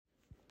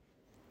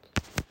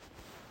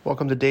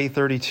Welcome to day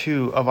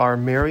 32 of our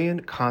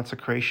Marian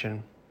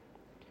consecration.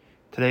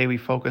 Today we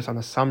focus on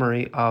the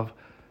summary of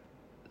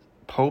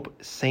Pope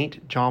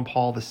St. John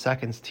Paul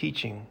II's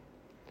teaching.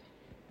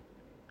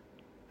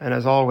 And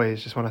as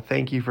always, just want to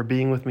thank you for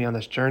being with me on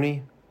this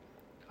journey.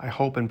 I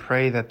hope and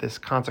pray that this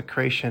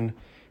consecration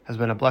has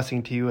been a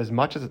blessing to you as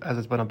much as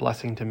it's been a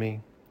blessing to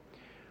me.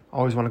 I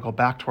always want to go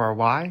back to our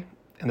why,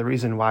 and the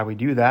reason why we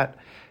do that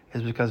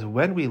is because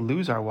when we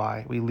lose our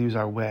why, we lose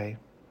our way.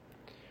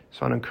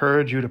 So I'd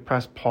encourage you to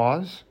press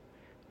pause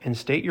and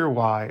state your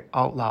why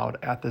out loud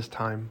at this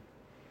time.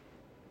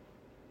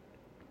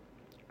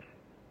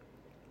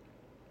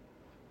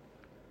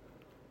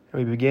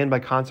 And we begin by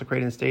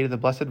consecrating the state of the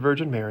Blessed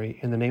Virgin Mary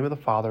in the name of the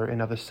Father,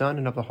 and of the Son,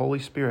 and of the Holy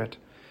Spirit.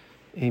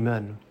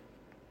 Amen.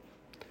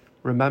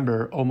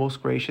 Remember, O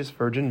most gracious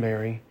Virgin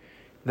Mary,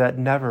 that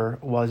never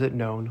was it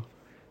known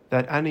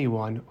that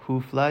anyone who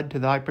fled to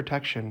thy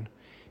protection,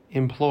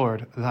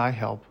 implored thy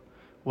help,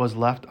 was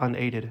left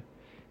unaided.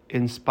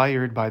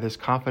 Inspired by this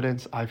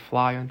confidence, I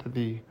fly unto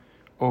thee,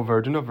 O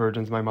Virgin of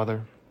Virgins, my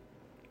mother.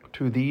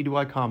 To thee do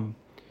I come,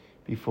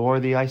 before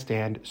thee I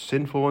stand,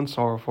 sinful and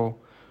sorrowful.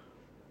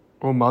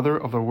 O Mother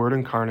of the Word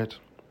incarnate,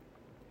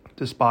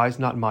 despise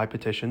not my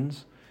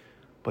petitions,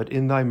 but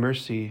in thy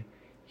mercy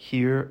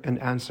hear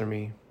and answer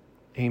me.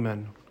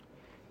 Amen.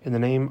 In the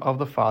name of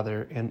the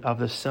Father, and of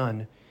the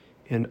Son,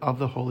 and of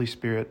the Holy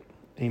Spirit.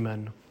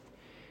 Amen.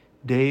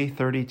 Day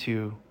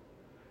 32,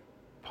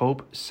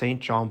 Pope St.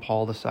 John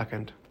Paul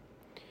II.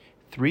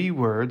 3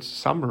 words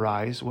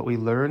summarize what we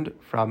learned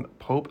from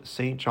Pope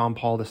St. John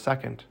Paul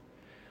II.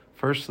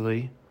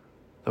 Firstly,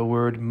 the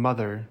word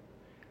mother.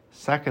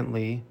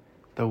 Secondly,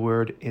 the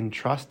word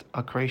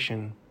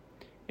entrustacration.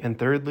 And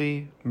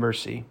thirdly,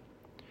 mercy.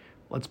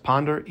 Let's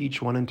ponder each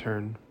one in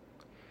turn.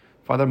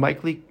 As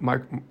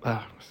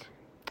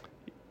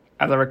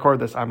I record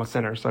this, I'm a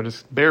sinner, so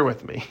just bear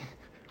with me.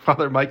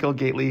 Father Michael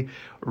Gately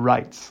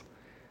writes,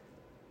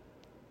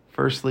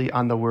 firstly,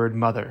 on the word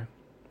mother.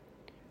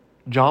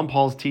 John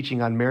Paul's teaching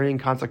on Marian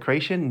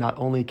consecration not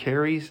only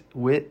carries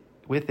with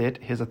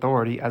it his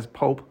authority as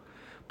Pope,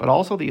 but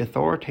also the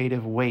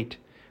authoritative weight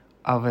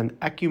of an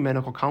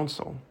ecumenical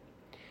council,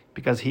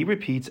 because he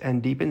repeats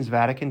and deepens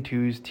Vatican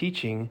II's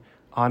teaching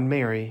on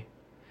Mary.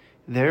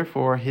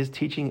 Therefore, his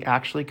teaching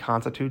actually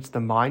constitutes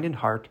the mind and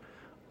heart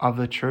of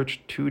the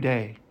Church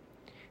today,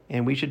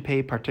 and we should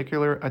pay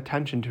particular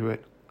attention to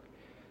it.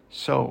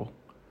 So,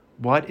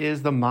 what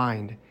is the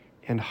mind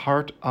and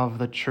heart of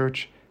the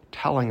Church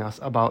telling us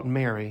about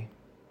Mary?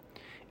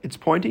 It's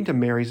pointing to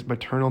Mary's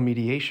maternal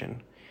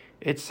mediation.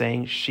 It's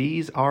saying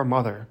she's our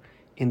mother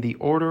in the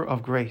order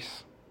of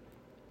grace.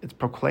 It's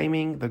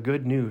proclaiming the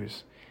good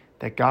news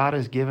that God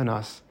has given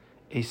us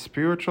a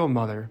spiritual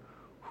mother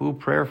who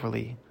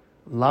prayerfully,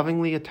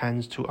 lovingly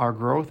attends to our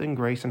growth in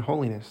grace and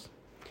holiness.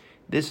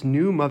 This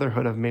new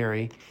motherhood of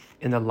Mary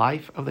in the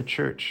life of the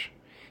Church,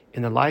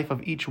 in the life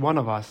of each one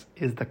of us,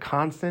 is the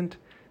constant,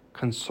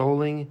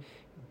 consoling,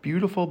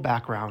 beautiful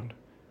background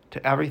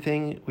to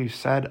everything we've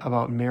said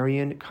about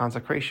Marian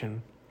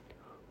consecration,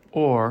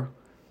 or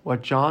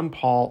what John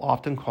Paul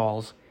often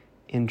calls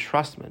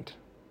entrustment.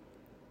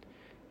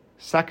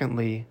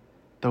 Secondly,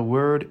 the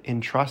word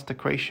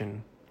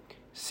entrustacration,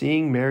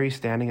 seeing Mary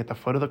standing at the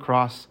foot of the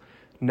cross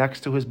next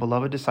to his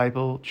beloved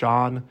disciple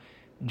John,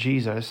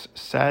 Jesus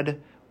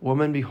said,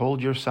 "Woman,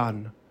 behold your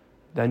son."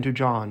 Then to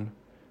John,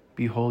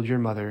 "Behold your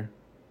mother."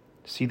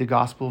 See the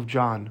Gospel of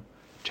John,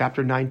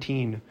 chapter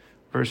 19,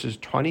 verses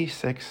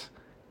 26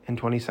 and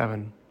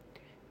 27.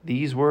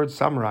 These words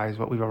summarize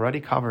what we've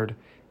already covered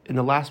in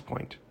the last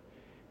point,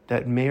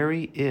 that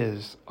Mary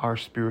is our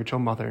spiritual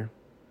mother.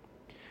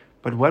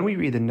 But when we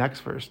read the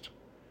next verse,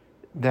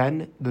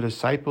 then the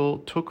disciple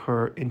took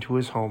her into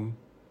his home.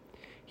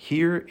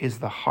 Here is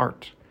the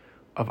heart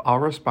of our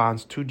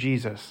response to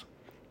Jesus,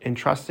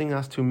 entrusting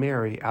us to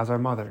Mary as our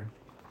mother.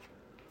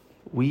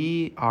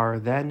 We are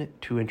then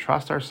to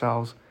entrust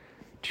ourselves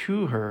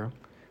to her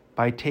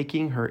by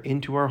taking her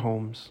into our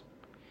homes.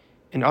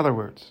 In other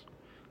words,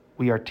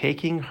 we are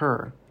taking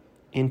her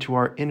into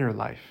our inner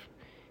life,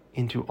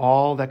 into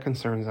all that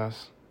concerns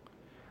us.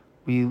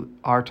 We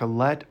are to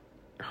let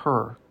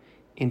her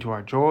into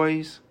our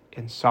joys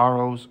and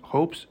sorrows,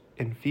 hopes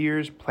and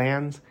fears,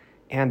 plans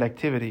and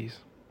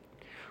activities.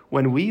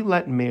 When we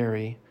let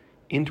Mary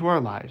into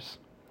our lives,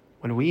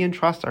 when we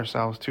entrust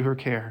ourselves to her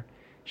care,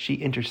 she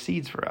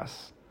intercedes for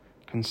us,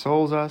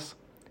 consoles us,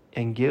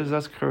 and gives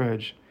us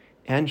courage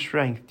and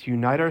strength to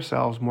unite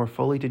ourselves more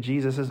fully to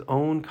Jesus'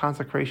 own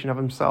consecration of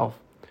himself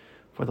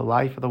for the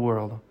life of the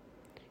world.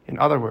 In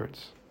other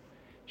words,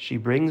 she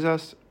brings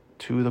us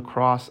to the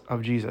cross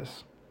of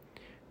Jesus,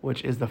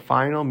 which is the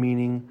final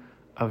meaning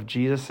of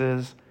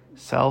Jesus'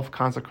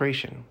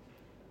 self-consecration,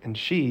 and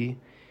she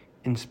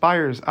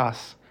inspires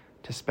us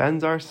to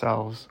spend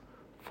ourselves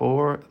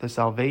for the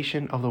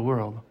salvation of the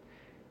world,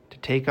 to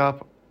take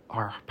up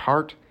our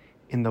part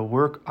in the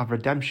work of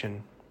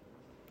redemption.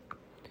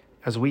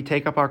 As we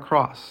take up our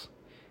cross,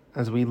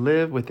 as we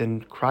live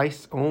within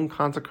Christ's own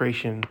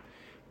consecration,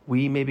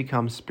 we may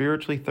become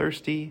spiritually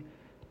thirsty,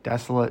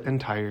 desolate, and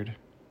tired.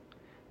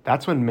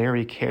 That's when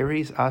Mary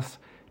carries us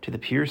to the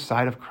pierced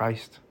side of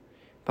Christ,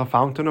 the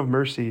fountain of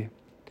mercy,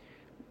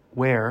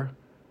 where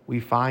we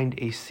find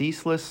a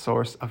ceaseless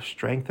source of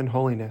strength and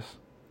holiness.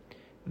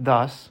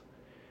 Thus,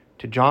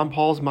 to John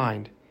Paul's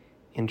mind,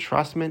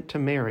 entrustment to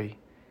Mary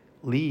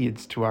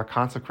leads to our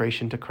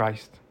consecration to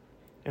Christ.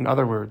 In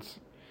other words,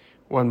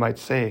 one might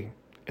say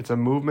it's a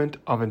movement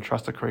of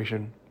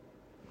entrustacration.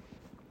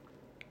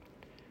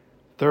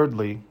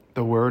 Thirdly,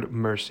 the word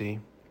mercy.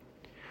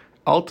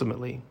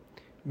 Ultimately,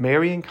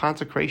 Marian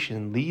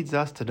consecration leads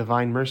us to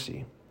divine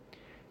mercy.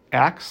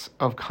 Acts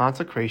of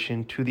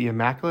consecration to the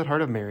Immaculate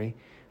Heart of Mary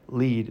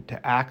lead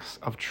to acts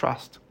of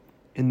trust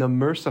in the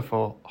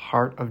merciful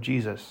heart of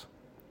Jesus.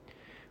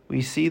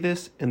 We see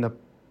this in the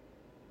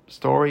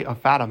story of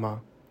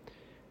Fatima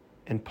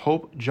and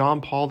Pope John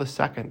Paul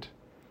II,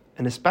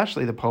 and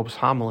especially the Pope's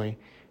homily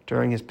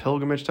during his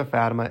pilgrimage to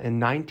Fatima in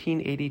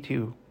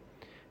 1982,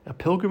 a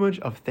pilgrimage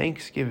of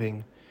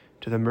thanksgiving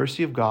to the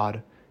mercy of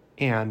God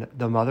and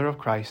the Mother of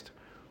Christ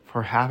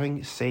for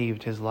having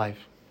saved his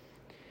life.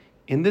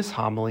 In this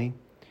homily,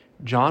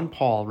 John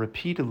Paul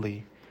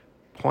repeatedly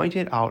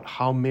pointed out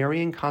how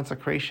Marian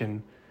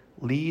consecration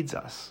leads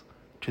us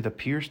to the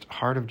pierced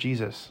heart of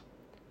Jesus,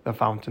 the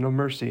fountain of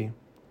mercy.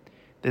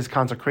 This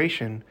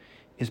consecration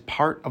is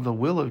part of the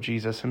will of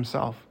Jesus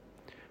himself,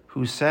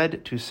 who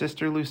said to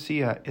Sister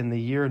Lucia in the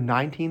year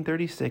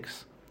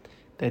 1936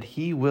 that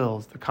he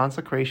wills the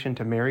consecration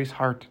to Mary's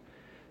heart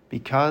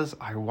because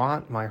I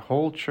want my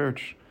whole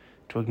church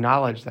to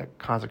acknowledge that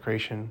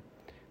consecration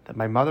that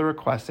my mother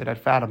requested at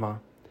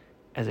Fatima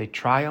as a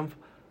triumph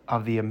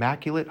of the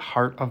Immaculate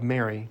Heart of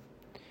Mary,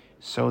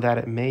 so that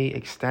it may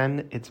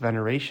extend its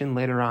veneration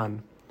later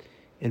on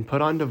and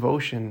put on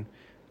devotion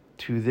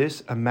to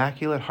this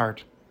Immaculate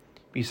Heart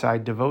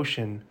beside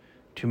devotion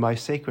to my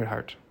Sacred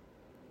Heart.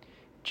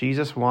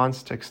 Jesus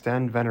wants to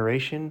extend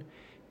veneration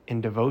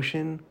and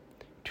devotion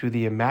to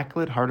the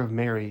Immaculate Heart of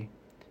Mary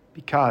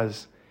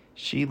because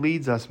she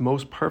leads us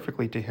most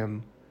perfectly to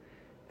him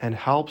and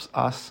helps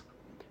us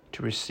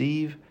to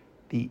receive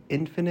the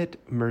infinite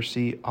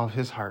mercy of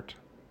his heart.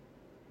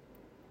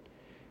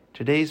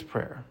 Today's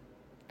prayer.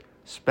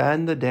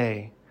 Spend the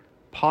day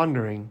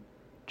pondering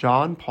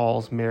John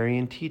Paul's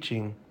Marian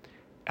teaching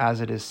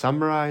as it is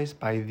summarized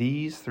by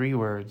these three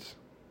words: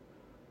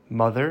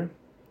 Mother,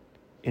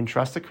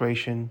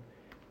 entrustacration,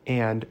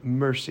 and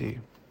mercy.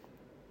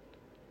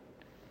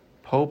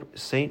 Pope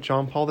St.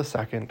 John Paul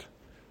II,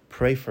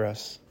 pray for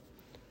us.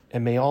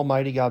 And may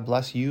Almighty God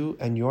bless you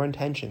and your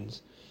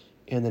intentions,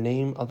 in the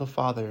name of the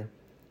Father,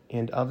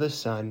 and of the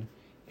Son,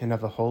 and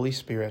of the Holy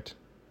Spirit.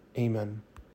 Amen.